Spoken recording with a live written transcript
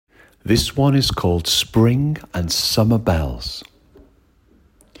This one is called Spring and Summer Bells.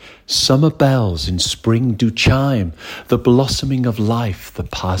 Summer bells in spring do chime, the blossoming of life, the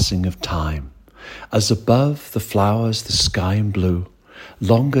passing of time. As above the flowers, the sky and blue,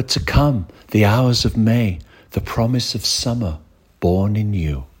 longer to come, the hours of May, the promise of summer born in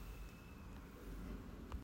you.